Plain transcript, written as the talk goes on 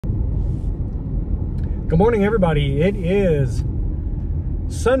Good morning, everybody. It is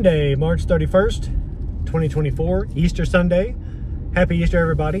Sunday, March 31st, 2024, Easter Sunday. Happy Easter,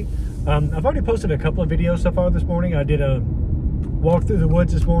 everybody. I've already posted a couple of videos so far this morning. I did a walk through the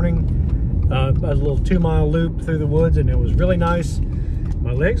woods this morning, a little 2-mile loop through the woods, and it was really nice.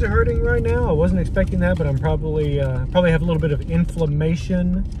 My legs are hurting right now. I wasn't expecting that, but I'm probably have a little bit of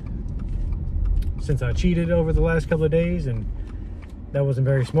inflammation since I cheated over the last couple of days, and that wasn't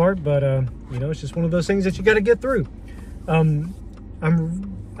very smart, but you know, it's just one of those things that you got to get through.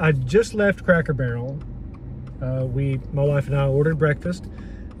 I just left Cracker Barrel. My wife and I ordered breakfast,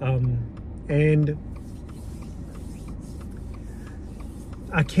 and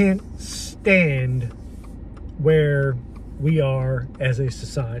I can't stand where we are as a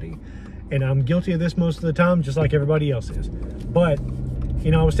society, and I'm guilty of this most of the time, just like everybody else is. But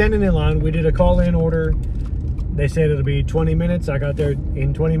you know, I was standing in line. We did a call-in order. They said it'll be 20 minutes. I got there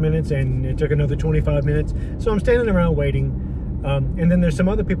in 20 minutes, and it took another 25 minutes. So I'm standing around waiting. And then there's some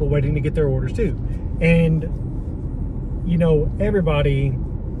other people waiting to get their orders too. And, you know, everybody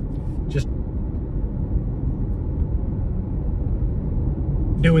just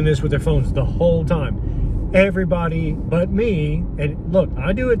doing this with their phones the whole time. Everybody but me, and look,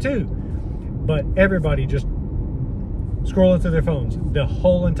 I do it too, but everybody just scrolling through their phones the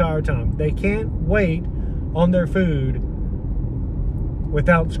whole entire time. They can't wait on their food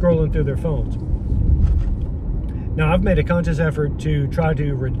without scrolling through their phones. Now, I've made a conscious effort to try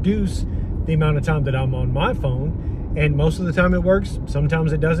to reduce the amount of time that I'm on my phone, and most of the time it works.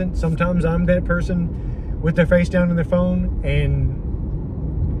 Sometimes it doesn't. Sometimes I'm that person with their face down in their phone, and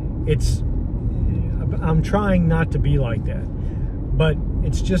I'm trying not to be like that. But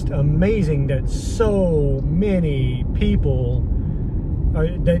it's just amazing that so many people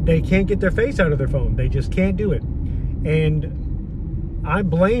they can't get their face out of their phone. They just can't do it. And I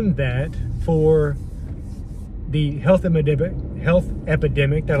blame that for the health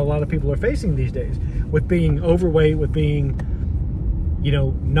epidemic that a lot of people are facing these days, with being overweight, with being, you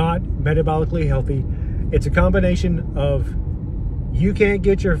know, not metabolically healthy. It's a combination of you can't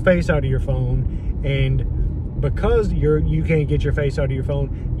get your face out of your phone, and because you can't get your face out of your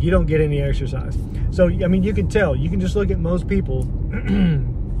phone, you don't get any exercise. So, I mean, you can tell. You can just look at most people.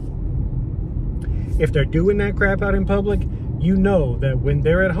 If they're doing that crap out in public, you know that when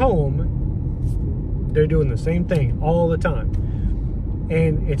they're at home, they're doing the same thing all the time.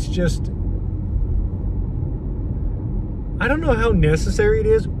 And it's just, I don't know how necessary it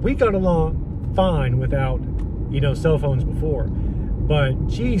is. We got along fine without, you know, cell phones before. But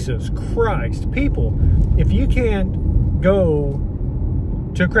Jesus Christ, people, if you can't go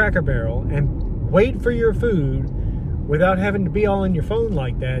to Cracker Barrel and wait for your food without having to be all on your phone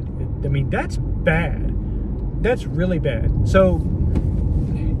like that, I mean, that's bad. That's really bad. So,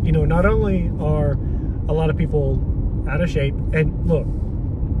 you know, not only are a lot of people out of shape, and look,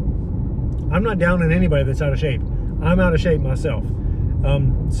 I'm not down on anybody that's out of shape. I'm out of shape myself.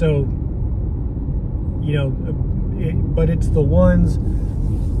 So, you know, but it's the ones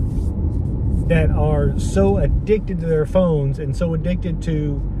that are so addicted to their phones and so addicted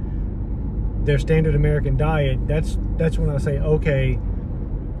to their standard American diet. That's when I say, okay,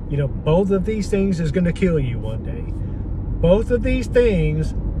 you know, both of these things is going to kill you one day. Both of these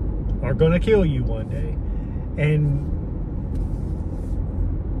things are going to kill you one day. And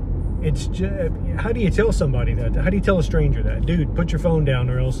it's just, how do you tell somebody that? How do you tell a stranger that? Dude, put your phone down,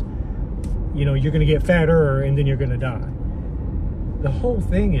 or else, you know, you're going to get fatter and then you're going to die. The whole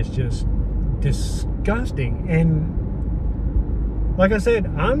thing is just disgusting. And like I said,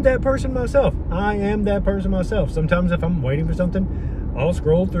 I'm that person myself. I am that person myself. Sometimes if I'm waiting for something, I'll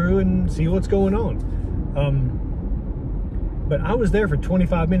scroll through and see what's going on. But I was there for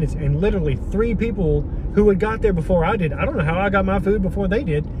 25 minutes, and literally 3 people who had got there before I did. I don't know how I got my food before they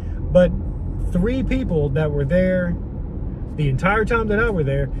did, but 3 people that were there the entire time that I were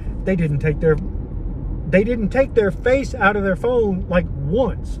there, they didn't take their face out of their phone like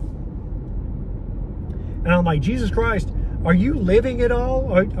once. And I'm like, Jesus Christ, are you living it all?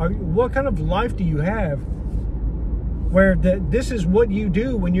 What kind of life do you have where this is what you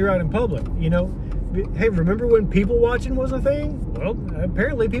do when you're out in public? You know, hey, remember when people watching was a thing? Well,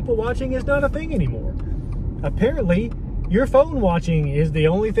 apparently people watching is not a thing anymore. Apparently, your phone watching is the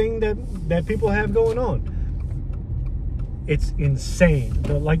only thing that people have going on. It's insane.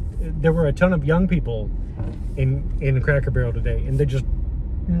 Like, there were a ton of young people in Cracker Barrel today, and they're just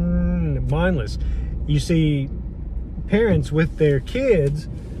mindless. You see parents with their kids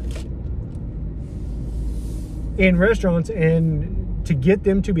in restaurants, and to get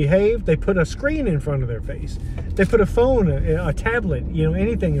them to behave, they put a screen in front of their face. They put a phone, a tablet, you know,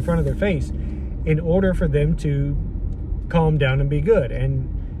 anything in front of their face. in order for them to calm down and be good.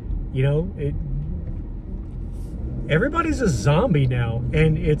 And, you know, everybody's a zombie now,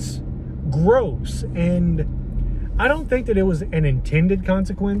 and it's gross. And I don't think that it was an intended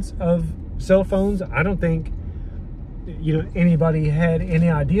consequence of cell phones. I don't think, you know, anybody had any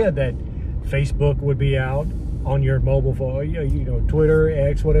idea that Facebook would be out on your mobile phone, you know, Twitter,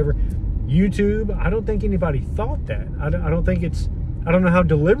 X, whatever, YouTube. I don't think anybody thought that. I don't know how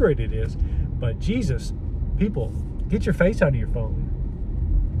deliberate it is, but Jesus, people, get your face out of your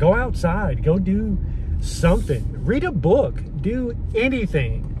phone. Go outside, go do something, read a book, do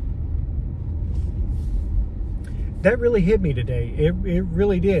anything. That really hit me today. It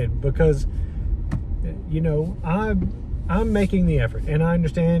really did, because, you know, I'm making the effort, and I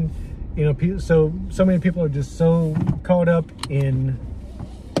understand, you know, so many people are just so caught up in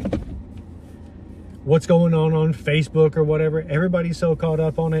what's going on Facebook or whatever. Everybody's so caught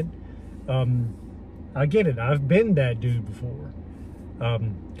up on it. I get it. I've been that dude before.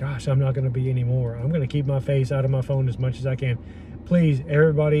 Gosh, I'm not going to be anymore. I'm going to keep my face out of my phone as much as I can. Please,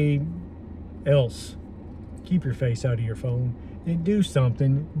 everybody else, keep your face out of your phone. Do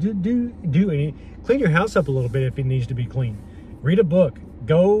something. Do anything. Clean your house up a little bit if it needs to be clean. Read a book.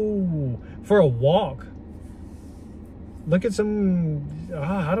 Go for a walk. Look at some,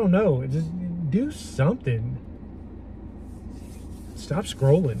 I don't know. Just do something. Stop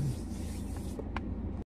scrolling.